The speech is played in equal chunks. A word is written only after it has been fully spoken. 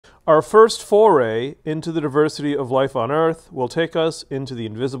Our first foray into the diversity of life on Earth will take us into the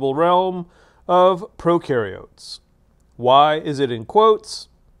invisible realm of prokaryotes. Why is it in quotes?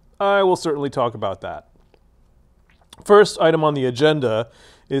 I will certainly talk about that. First item on the agenda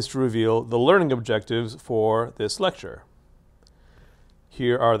is to reveal the learning objectives for this lecture.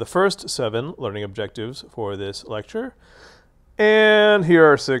 Here are the first 7 learning objectives for this lecture, and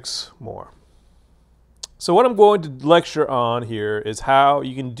here are 6 more. So what I'm going to lecture on here is how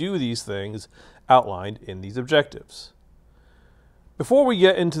you can do these things outlined in these objectives. Before we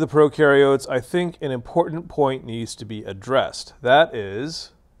get into the prokaryotes, I think an important point needs to be addressed. That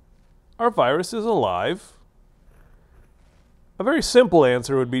is, are viruses alive? A very simple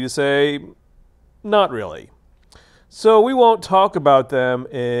answer would be to say, not really. So we won't talk about them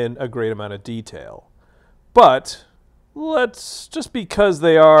in a great amount of detail. But just because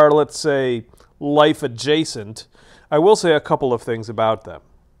they are, let's say, life adjacent, I will say a couple of things about them.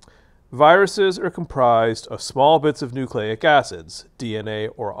 Viruses are comprised of small bits of nucleic acids, DNA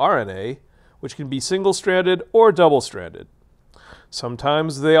or RNA, which can be single-stranded or double-stranded.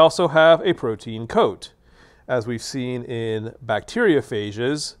 Sometimes they also have a protein coat, as we've seen in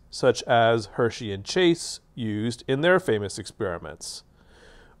bacteriophages, such as Hershey and Chase used in their famous experiments.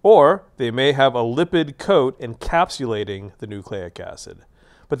 Or they may have a lipid coat encapsulating the nucleic acid.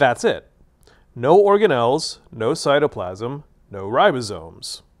 But that's it. No organelles, no cytoplasm, no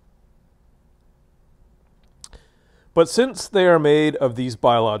ribosomes. But since they are made of these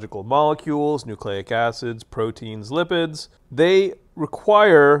biological molecules, nucleic acids, proteins, lipids, they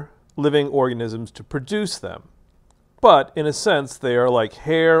require living organisms to produce them. But in a sense, they are like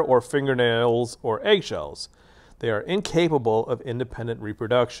hair or fingernails or eggshells. They are incapable of independent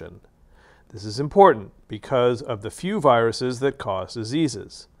reproduction. This is important because of the few viruses that cause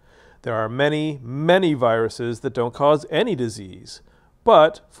diseases. There are many, many viruses that don't cause any disease.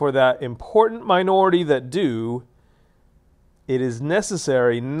 But for that important minority that do, it is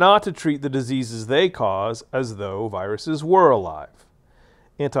necessary not to treat the diseases they cause as though viruses were alive.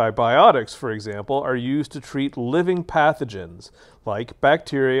 Antibiotics, for example, are used to treat living pathogens like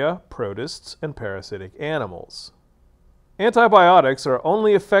bacteria, protists, and parasitic animals. Antibiotics are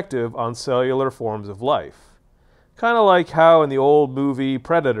only effective on cellular forms of life. Kind of like how in the old movie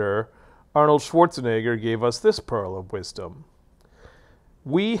Predator, Arnold Schwarzenegger gave us this pearl of wisdom.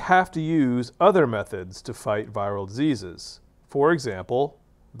 We have to use other methods to fight viral diseases. For example,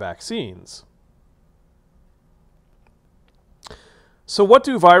 vaccines. So what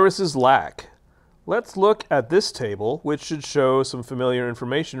do viruses lack? Let's look at this table, which should show some familiar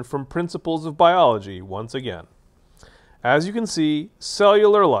information from Principles of Biology once again. As you can see,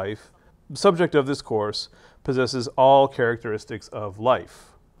 cellular life, the subject of this course, possesses all characteristics of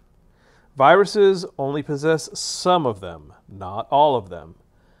life. Viruses only possess some of them, not all of them.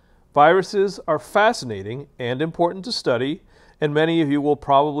 Viruses are fascinating and important to study, and many of you will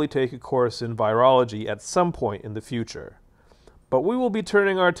probably take a course in virology at some point in the future. But we will be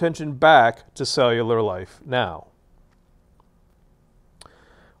turning our attention back to cellular life now.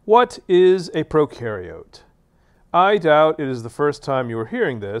 What is a prokaryote? I doubt it is the first time you are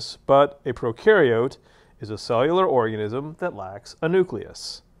hearing this, but a prokaryote is a cellular organism that lacks a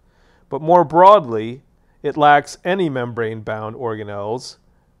nucleus. But more broadly, it lacks any membrane-bound organelles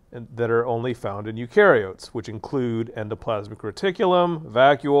that are only found in eukaryotes, which include endoplasmic reticulum,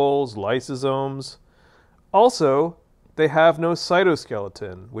 vacuoles, lysosomes. Also, they have no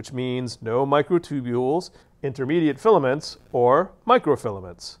cytoskeleton, which means no microtubules, intermediate filaments, or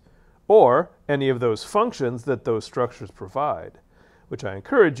microfilaments, or any of those functions that those structures provide, which I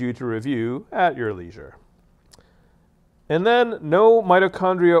encourage you to review at your leisure. And then no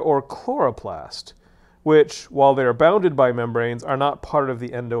mitochondria or chloroplast, which, while they are bounded by membranes, are not part of the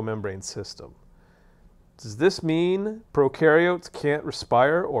endomembrane system. Does this mean prokaryotes can't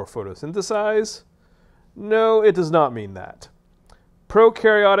respire or photosynthesize? No, it does not mean that.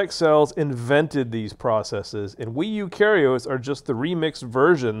 Prokaryotic cells invented these processes, and we eukaryotes are just the remixed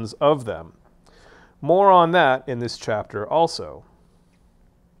versions of them. More on that in this chapter also.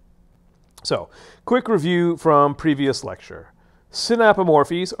 So, quick review from previous lecture.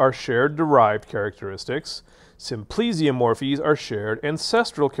 Synapomorphies are shared derived characteristics, simplesiomorphies are shared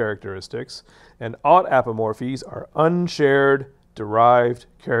ancestral characteristics, and autapomorphies are unshared derived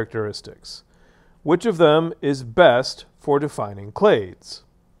characteristics. Which of them is best for defining clades?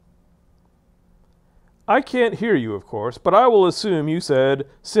 I can't hear you, of course, but I will assume you said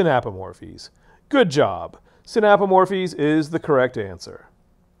synapomorphies. Good job. Synapomorphies is the correct answer.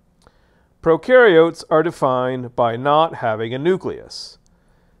 Prokaryotes are defined by not having a nucleus.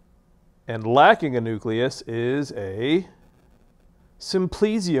 And lacking a nucleus is a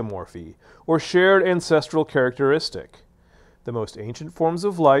Simplesiomorphy, or shared ancestral characteristic. The most ancient forms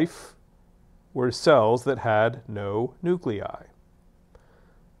of life were cells that had no nuclei.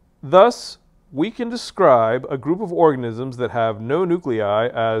 Thus, we can describe a group of organisms that have no nuclei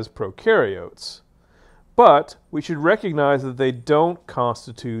as prokaryotes. But we should recognize that they don't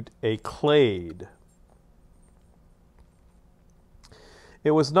constitute a clade.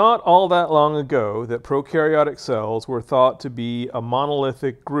 It was not all that long ago that prokaryotic cells were thought to be a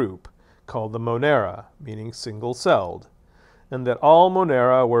monolithic group called the Monera, meaning single-celled, and that all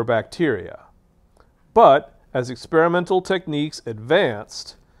Monera were bacteria. But as experimental techniques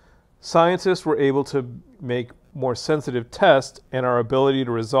advanced, scientists were able to make more sensitive tests, and our ability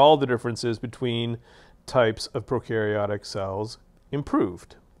to resolve the differences between types of prokaryotic cells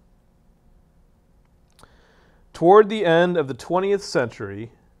improved. Toward the end of the 20th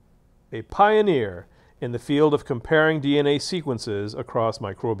century, a pioneer in the field of comparing DNA sequences across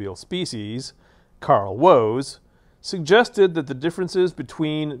microbial species, Carl Woese, suggested that the differences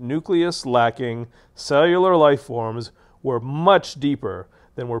between nucleus-lacking cellular life forms were much deeper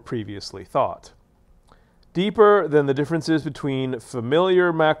than were previously thought. Deeper than the differences between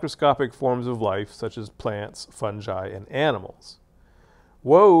familiar macroscopic forms of life, such as plants, fungi, and animals.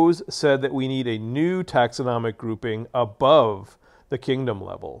 Woese said that we need a new taxonomic grouping above the kingdom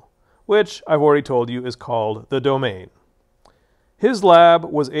level, which I've already told you is called the domain. His lab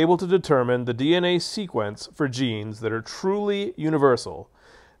was able to determine the DNA sequence for genes that are truly universal,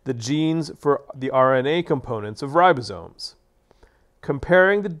 the genes for the RNA components of ribosomes.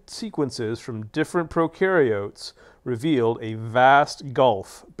 Comparing the sequences from different prokaryotes revealed a vast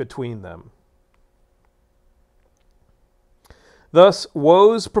gulf between them. Thus,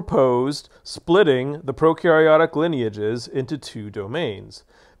 Woese proposed splitting the prokaryotic lineages into two domains,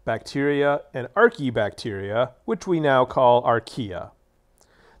 bacteria and archaebacteria, which we now call archaea.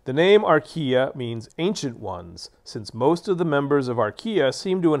 The name archaea means ancient ones, since most of the members of archaea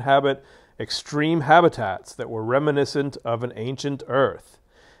seem to inhabit extreme habitats that were reminiscent of an ancient Earth.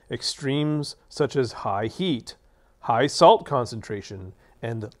 Extremes such as high heat, high salt concentration,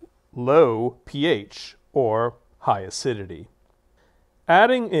 and low pH, or high acidity.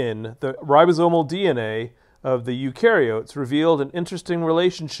 Adding in the ribosomal DNA of the eukaryotes revealed an interesting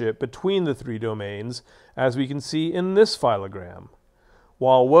relationship between the three domains, as we can see in this phylogram.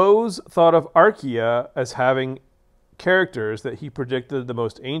 While Woese thought of archaea as having characters that he predicted the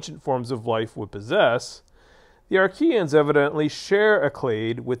most ancient forms of life would possess, the archaeans evidently share a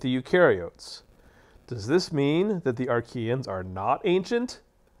clade with the eukaryotes. Does this mean that the archaeans are not ancient?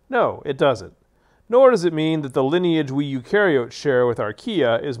 No, it doesn't. Nor does it mean that the lineage we eukaryotes share with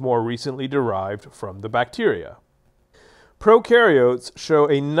archaea is more recently derived from the bacteria. Prokaryotes show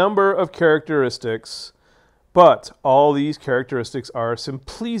a number of characteristics, but all these characteristics are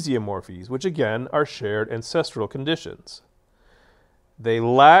simplesiomorphies, which again are shared ancestral conditions. They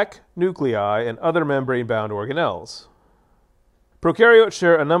lack nuclei and other membrane-bound organelles. Prokaryotes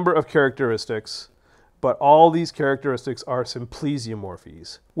share a number of characteristics, but all these characteristics are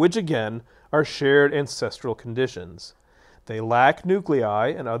simplesiomorphies, which again are shared ancestral conditions. They lack nuclei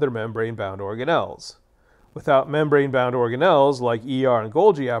and other membrane-bound organelles. Without membrane-bound organelles like ER and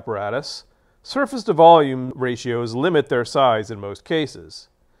Golgi apparatus, surface-to-volume ratios limit their size in most cases.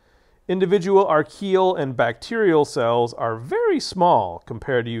 Individual archaeal and bacterial cells are very small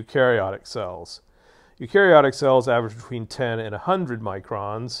compared to eukaryotic cells. Eukaryotic cells average between 10 and 100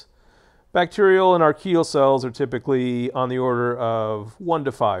 microns. Bacterial and archaeal cells are typically on the order of 1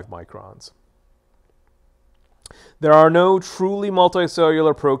 to 5 microns. There are no truly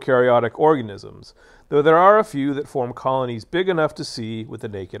multicellular prokaryotic organisms, though there are a few that form colonies big enough to see with the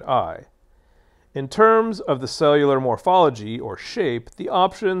naked eye. In terms of the cellular morphology or shape, the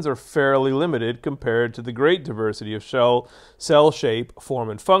options are fairly limited compared to the great diversity of cell shape, form,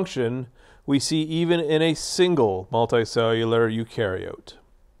 and function we see even in a single multicellular eukaryote.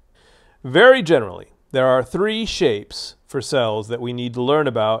 Very generally, there are 3 shapes for cells that we need to learn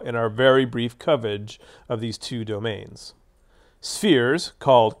about in our very brief coverage of these two domains. Spheres,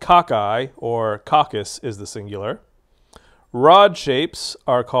 called cocci, or coccus is the singular. Rod shapes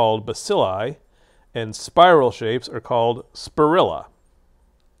are called bacilli, and spiral shapes are called spirilla.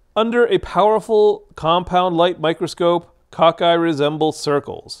 Under a powerful compound light microscope, cocci resemble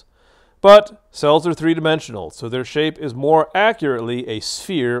circles. But cells are three-dimensional, so their shape is more accurately a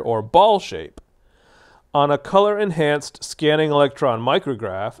sphere or ball shape. On a color-enhanced scanning electron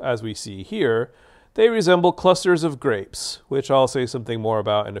micrograph, as we see here, they resemble clusters of grapes, which I'll say something more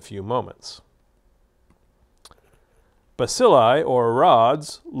about in a few moments. Bacilli, or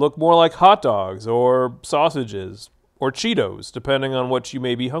rods, look more like hot dogs or sausages or Cheetos, depending on what you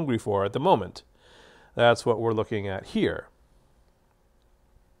may be hungry for at the moment. That's what we're looking at here.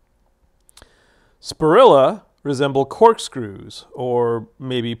 Spirilla resemble corkscrews, or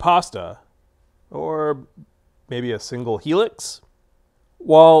maybe pasta, or maybe a single helix.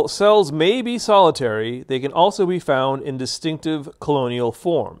 While cells may be solitary, they can also be found in distinctive colonial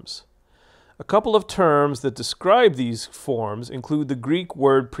forms. A couple of terms that describe these forms include the Greek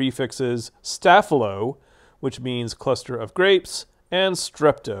word prefixes staphylo, which means cluster of grapes, and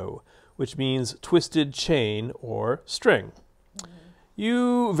strepto, which means twisted chain or string.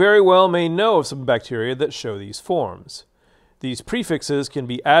 You very well may know of some bacteria that show these forms. These prefixes can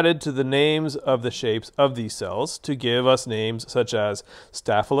be added to the names of the shapes of these cells to give us names such as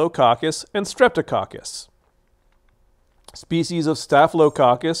Staphylococcus and Streptococcus. Species of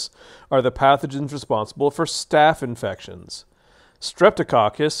Staphylococcus are the pathogens responsible for staph infections.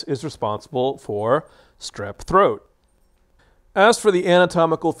 Streptococcus is responsible for strep throat. As for the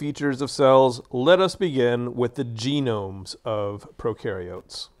anatomical features of cells, let us begin with the genomes of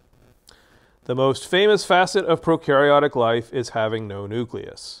prokaryotes. The most famous facet of prokaryotic life is having no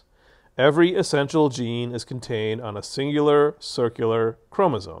nucleus. Every essential gene is contained on a singular circular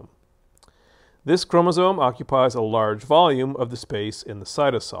chromosome. This chromosome occupies a large volume of the space in the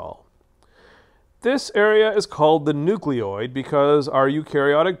cytosol. This area is called the nucleoid because our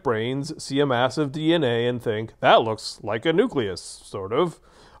eukaryotic brains see a mass of DNA and think, that looks like a nucleus, sort of.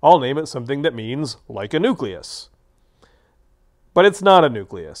 I'll name it something that means like a nucleus. But it's not a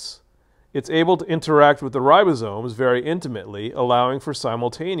nucleus. It's able to interact with the ribosomes very intimately, allowing for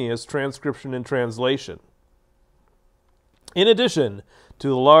simultaneous transcription and translation. In addition to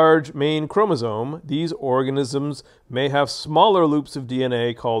the large main chromosome, these organisms may have smaller loops of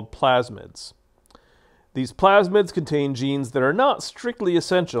DNA called plasmids. These plasmids contain genes that are not strictly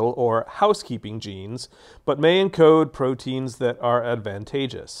essential or housekeeping genes, but may encode proteins that are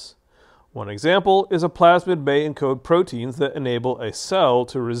advantageous. One example is a plasmid may encode proteins that enable a cell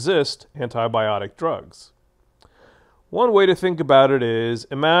to resist antibiotic drugs. One way to think about it is,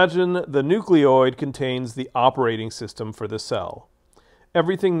 imagine the nucleoid contains the operating system for the cell,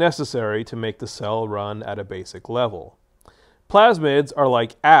 everything necessary to make the cell run at a basic level. Plasmids are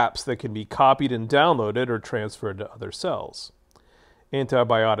like apps that can be copied and downloaded or transferred to other cells.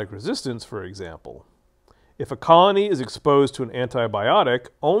 Antibiotic resistance, for example. If a colony is exposed to an antibiotic,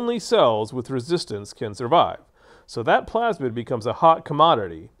 only cells with resistance can survive. So that plasmid becomes a hot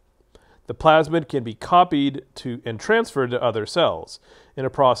commodity. The plasmid can be copied to and transferred to other cells in a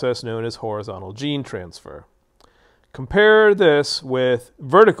process known as horizontal gene transfer. Compare this with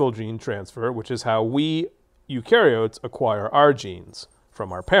vertical gene transfer, which is how we eukaryotes acquire our genes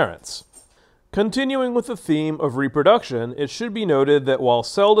from our parents. Continuing with the theme of reproduction, it should be noted that while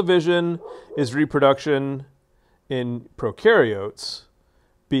cell division is reproduction in prokaryotes,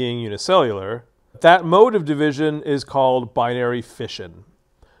 being unicellular, that mode of division is called binary fission.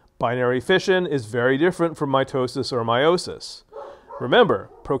 Binary fission is very different from mitosis or meiosis. Remember,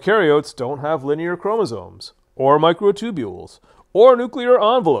 prokaryotes don't have linear chromosomes, or microtubules, or nuclear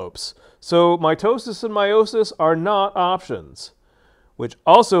envelopes, so mitosis and meiosis are not options, which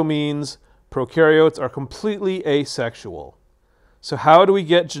also means prokaryotes are completely asexual. So how do we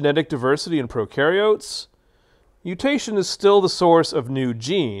get genetic diversity in prokaryotes? Mutation is still the source of new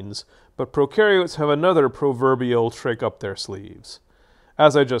genes, but prokaryotes have another proverbial trick up their sleeves.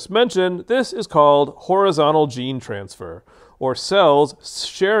 As I just mentioned, this is called horizontal gene transfer, or cells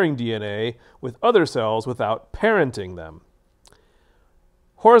sharing DNA with other cells without parenting them.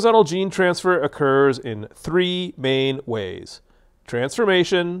 Horizontal gene transfer occurs in three main ways: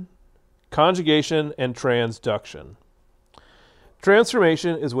 transformation, conjugation, and transduction.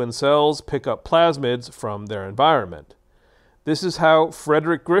 Transformation is when cells pick up plasmids from their environment. This is how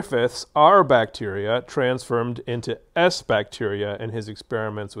Frederick Griffith's R bacteria transformed into S bacteria in his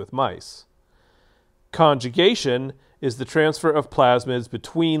experiments with mice. Conjugation is the transfer of plasmids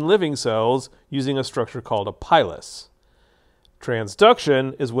between living cells using a structure called a pilus.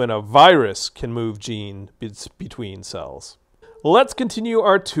 Transduction is when a virus can move genes between cells. Let's continue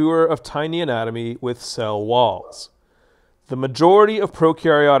our tour of tiny anatomy with cell walls. The majority of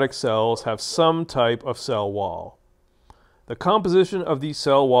prokaryotic cells have some type of cell wall. The composition of these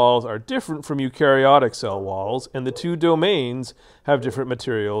cell walls are different from eukaryotic cell walls, and the two domains have different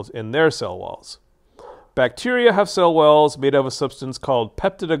materials in their cell walls. Bacteria have cell walls made of a substance called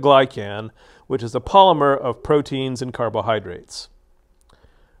peptidoglycan, which is a polymer of proteins and carbohydrates.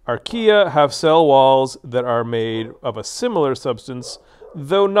 Archaea have cell walls that are made of a similar substance,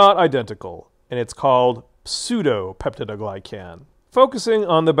 though not identical, and it's called pseudopeptidoglycan. Focusing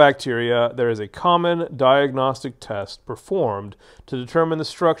on the bacteria, there is a common diagnostic test performed to determine the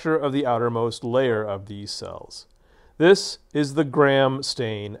structure of the outermost layer of these cells. This is the Gram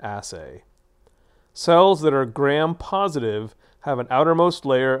stain assay. Cells that are gram-positive have an outermost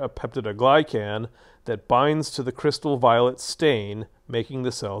layer of peptidoglycan that binds to the crystal violet stain, making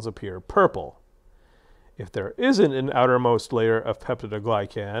the cells appear purple. If there isn't an outermost layer of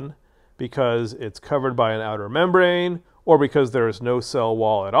peptidoglycan, because it's covered by an outer membrane, or because there is no cell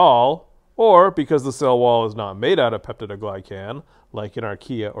wall at all, or because the cell wall is not made out of peptidoglycan, like in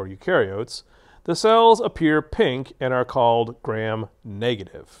archaea or eukaryotes, the cells appear pink and are called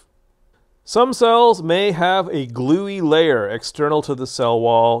gram-negative. Some cells may have a gluey layer external to the cell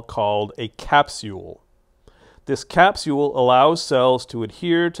wall called a capsule. This capsule allows cells to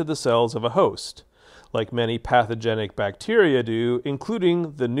adhere to the cells of a host, like many pathogenic bacteria do,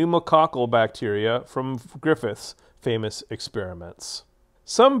 including the pneumococcal bacteria from Griffith's famous experiments.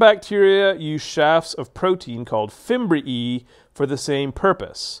 Some bacteria use shafts of protein called fimbriae for the same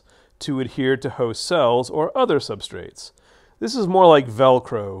purpose, to adhere to host cells or other substrates. This is more like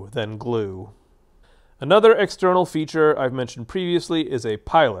Velcro than glue. Another external feature I've mentioned previously is a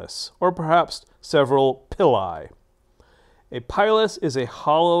pilus, or perhaps several pili. A pilus is a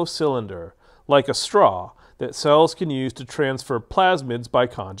hollow cylinder, like a straw, that cells can use to transfer plasmids by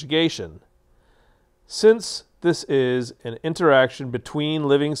conjugation. Since this is an interaction between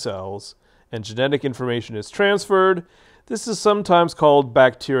living cells and genetic information is transferred, this is sometimes called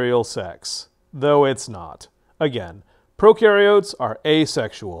bacterial sex, though it's not. Again, prokaryotes are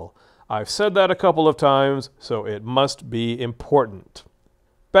asexual. I've said that a couple of times, so it must be important.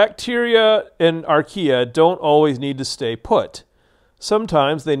 Bacteria and archaea don't always need to stay put.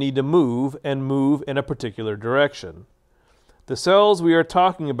 Sometimes they need to move and move in a particular direction. The cells we are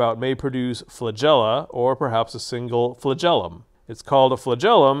talking about may produce flagella or perhaps a single flagellum. It's called a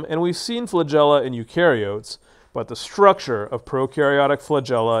flagellum, and we've seen flagella in eukaryotes, but the structure of prokaryotic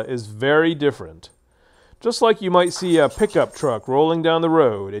flagella is very different. Just like you might see a pickup truck rolling down the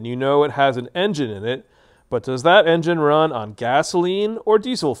road and you know it has an engine in it, but does that engine run on gasoline or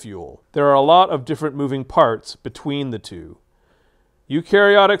diesel fuel? There are a lot of different moving parts between the two.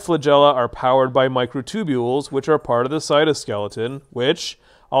 Eukaryotic flagella are powered by microtubules, which are part of the cytoskeleton, which,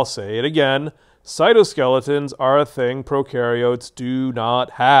 I'll say it again, cytoskeletons are a thing prokaryotes do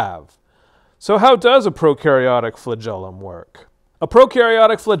not have. So how does a prokaryotic flagellum work? A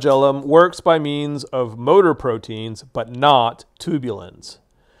prokaryotic flagellum works by means of motor proteins, but not tubulins.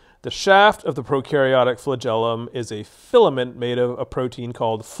 The shaft of the prokaryotic flagellum is a filament made of a protein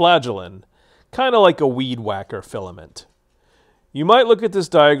called flagellin, kind of like a weed whacker filament. You might look at this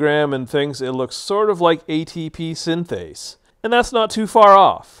diagram and think it looks sort of like ATP synthase, and that's not too far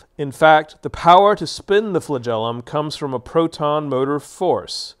off. In fact, the power to spin the flagellum comes from a proton motor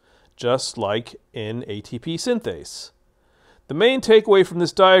force, just like in ATP synthase. The main takeaway from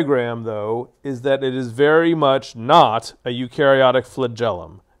this diagram, though, is that it is very much not a eukaryotic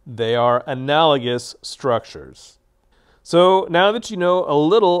flagellum. They are analogous structures. So now that you know a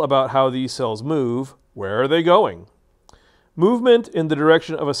little about how these cells move, where are they going? Movement in the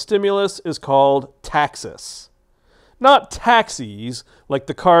direction of a stimulus is called taxis. Not taxis, like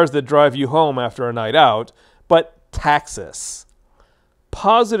the cars that drive you home after a night out, but taxis.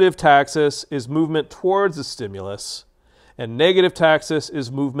 Positive taxis is movement towards a stimulus, and negative taxis is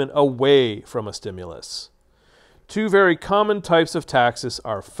movement away from a stimulus. Two very common types of taxis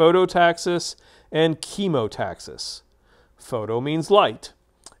are phototaxis and chemotaxis. Photo means light,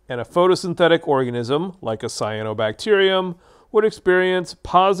 and a photosynthetic organism, like a cyanobacterium, would experience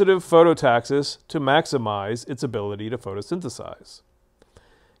positive phototaxis to maximize its ability to photosynthesize.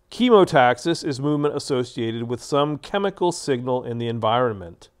 Chemotaxis is movement associated with some chemical signal in the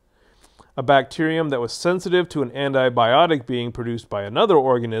environment. A bacterium that was sensitive to an antibiotic being produced by another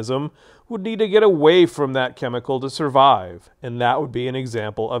organism would need to get away from that chemical to survive, and that would be an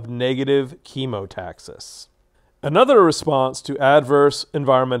example of negative chemotaxis. Another response to adverse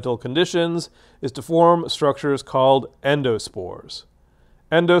environmental conditions is to form structures called endospores.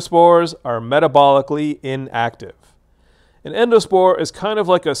 Endospores are metabolically inactive. An endospore is kind of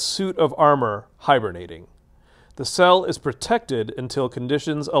like a suit of armor hibernating. The cell is protected until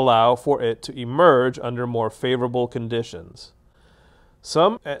conditions allow for it to emerge under more favorable conditions.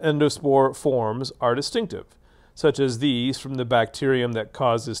 Some endospore forms are distinctive, such as these from the bacterium that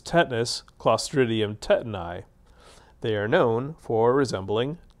causes tetanus, Clostridium tetani. They are known for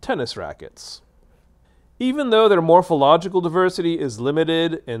resembling tennis rackets. Even though their morphological diversity is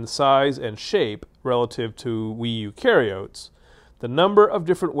limited in size and shape relative to we eukaryotes, the number of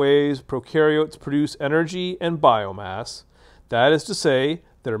different ways prokaryotes produce energy and biomass, That is to say,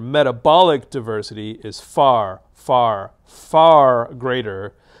 their metabolic diversity is far, far, far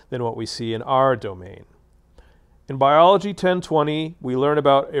greater than what we see in our domain. In Biology 1020, we learn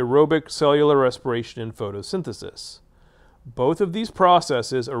about aerobic cellular respiration and photosynthesis. Both of these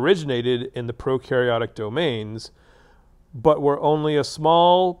processes originated in the prokaryotic domains, but were only a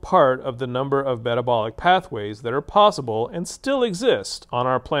small part of the number of metabolic pathways that are possible and still exist on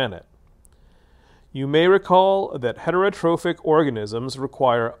our planet. You may recall that heterotrophic organisms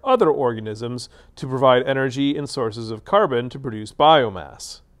require other organisms to provide energy and sources of carbon to produce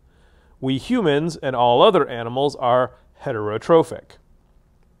biomass. We humans and all other animals are heterotrophic.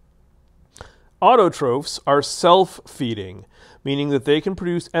 Autotrophs are self-feeding, meaning that they can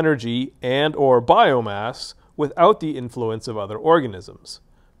produce energy and/or biomass without the influence of other organisms.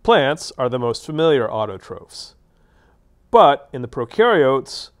 Plants are the most familiar autotrophs. But in the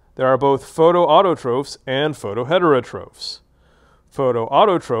prokaryotes, there are both photoautotrophs and photoheterotrophs.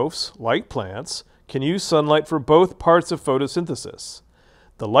 Photoautotrophs, like plants, can use sunlight for both parts of photosynthesis: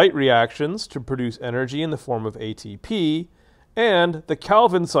 the light reactions to produce energy in the form of ATP, and the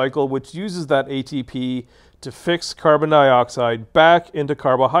Calvin cycle, which uses that ATP to fix carbon dioxide back into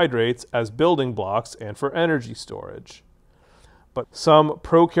carbohydrates as building blocks and for energy storage. But some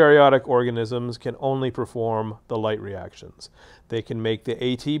prokaryotic organisms can only perform the light reactions. They can make the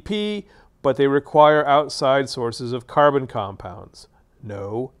ATP, but they require outside sources of carbon compounds.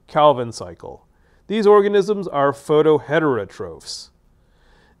 No Calvin cycle. These organisms are photoheterotrophs.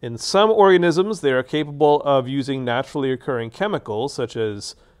 In some organisms, they are capable of using naturally occurring chemicals such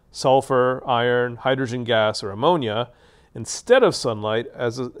as sulfur, iron, hydrogen gas, or ammonia instead of sunlight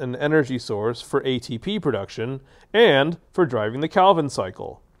as an energy source for ATP production and for driving the Calvin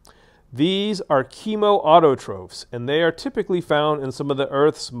cycle. These are chemoautotrophs, and they are typically found in some of the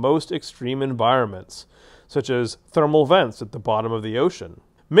Earth's most extreme environments, such as thermal vents at the bottom of the ocean.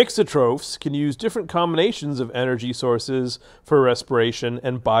 Mixotrophs can use different combinations of energy sources for respiration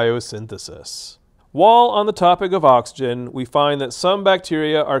and biosynthesis. While on the topic of oxygen, we find that some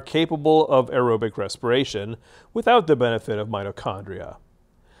bacteria are capable of aerobic respiration without the benefit of mitochondria.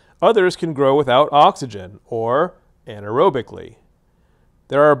 Others can grow without oxygen, or anaerobically.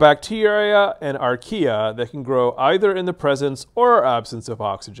 There are bacteria and archaea that can grow either in the presence or absence of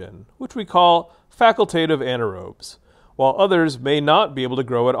oxygen, which we call facultative anaerobes, while others may not be able to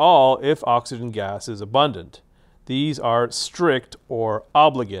grow at all if oxygen gas is abundant. These are strict or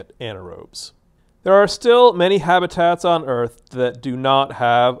obligate anaerobes. There are still many habitats on Earth that do not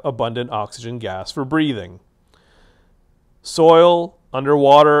have abundant oxygen gas for breathing. Soil,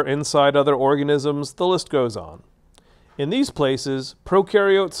 underwater, inside other organisms, the list goes on. In these places,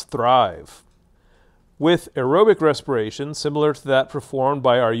 prokaryotes thrive. With aerobic respiration, similar to that performed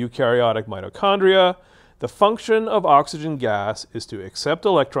by our eukaryotic mitochondria, the function of oxygen gas is to accept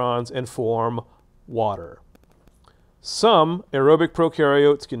electrons and form water. Some aerobic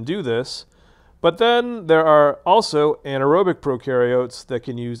prokaryotes can do this, but then there are also anaerobic prokaryotes that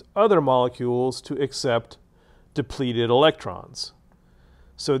can use other molecules to accept depleted electrons.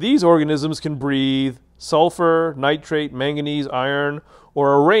 So these organisms can breathe sulfur, nitrate, manganese, iron,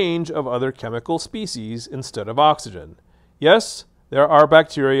 or a range of other chemical species instead of oxygen. Yes, there are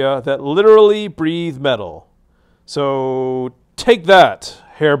bacteria that literally breathe metal. So take that,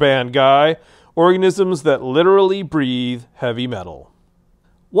 hairband guy, organisms that literally breathe heavy metal.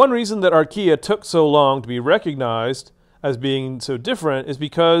 One reason that archaea took so long to be recognized as being so different is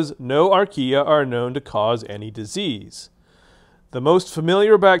because no archaea are known to cause any disease. The most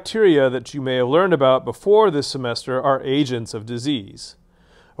familiar bacteria that you may have learned about before this semester are agents of disease.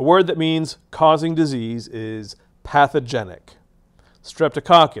 A word that means causing disease is pathogenic.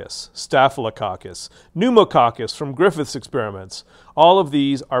 Streptococcus, Staphylococcus, pneumococcus from Griffith's experiments, all of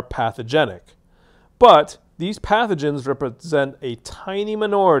these are pathogenic. But these pathogens represent a tiny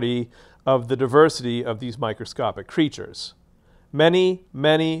minority of the diversity of these microscopic creatures. Many,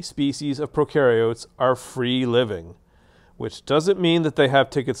 many species of prokaryotes are free-living, which doesn't mean that they have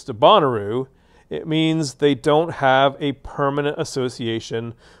tickets to Bonnaroo. It means they don't have a permanent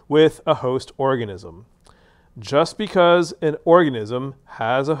association with a host organism. Just because an organism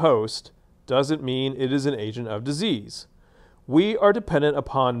has a host doesn't mean it is an agent of disease. We are dependent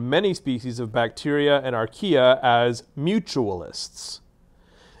upon many species of bacteria and archaea as mutualists.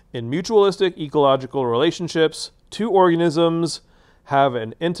 In mutualistic ecological relationships, two organisms have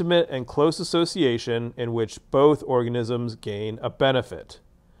an intimate and close association in which both organisms gain a benefit.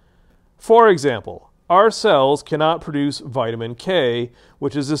 For example, our cells cannot produce vitamin K,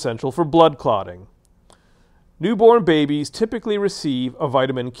 which is essential for blood clotting. Newborn babies typically receive a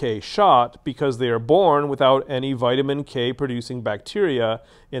vitamin K shot because they are born without any vitamin K producing bacteria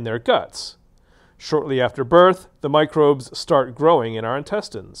in their guts. Shortly after birth, the microbes start growing in our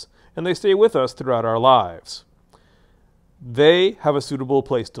intestines, and they stay with us throughout our lives. They have a suitable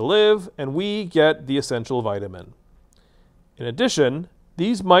place to live, and we get the essential vitamin. In addition,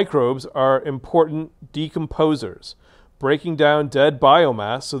 these microbes are important decomposers, breaking down dead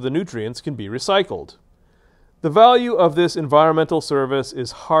biomass so the nutrients can be recycled. The value of this environmental service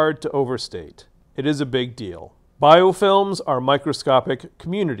is hard to overstate. It is a big deal. Biofilms are microscopic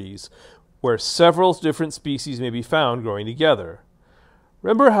communities where several different species may be found growing together.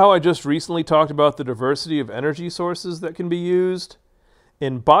 Remember how I just recently talked about the diversity of energy sources that can be used?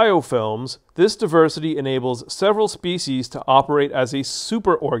 In biofilms, this diversity enables several species to operate as a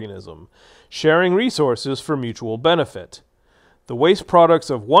superorganism, sharing resources for mutual benefit. The waste products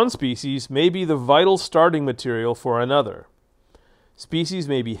of one species may be the vital starting material for another. Species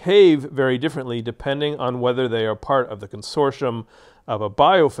may behave very differently depending on whether they are part of the consortium of a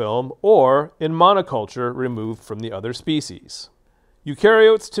biofilm or in monoculture removed from the other species.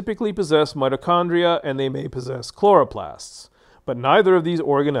 Eukaryotes typically possess mitochondria and they may possess chloroplasts, but neither of these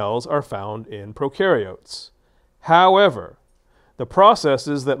organelles are found in prokaryotes. However, the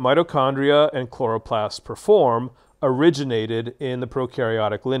processes that mitochondria and chloroplasts perform originated in the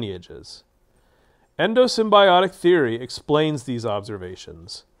prokaryotic lineages. Endosymbiotic theory explains these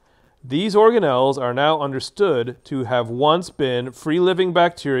observations. These organelles are now understood to have once been free-living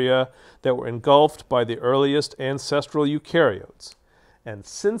bacteria that were engulfed by the earliest ancestral eukaryotes, and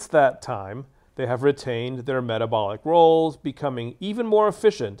since that time, they have retained their metabolic roles, becoming even more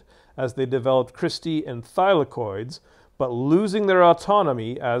efficient as they developed cristae and thylakoids, but losing their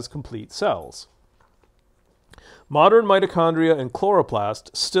autonomy as complete cells. Modern mitochondria and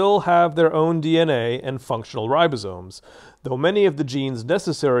chloroplasts still have their own DNA and functional ribosomes, though many of the genes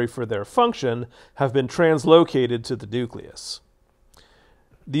necessary for their function have been translocated to the nucleus.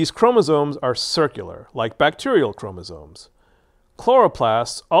 These chromosomes are circular, like bacterial chromosomes.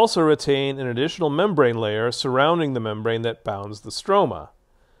 Chloroplasts also retain an additional membrane layer surrounding the membrane that bounds the stroma.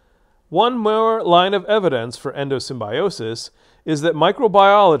 One more line of evidence for endosymbiosis is that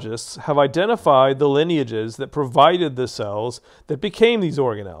microbiologists have identified the lineages that provided the cells that became these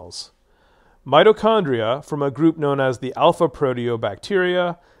organelles. Mitochondria from a group known as the alpha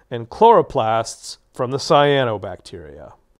proteobacteria and chloroplasts from the cyanobacteria.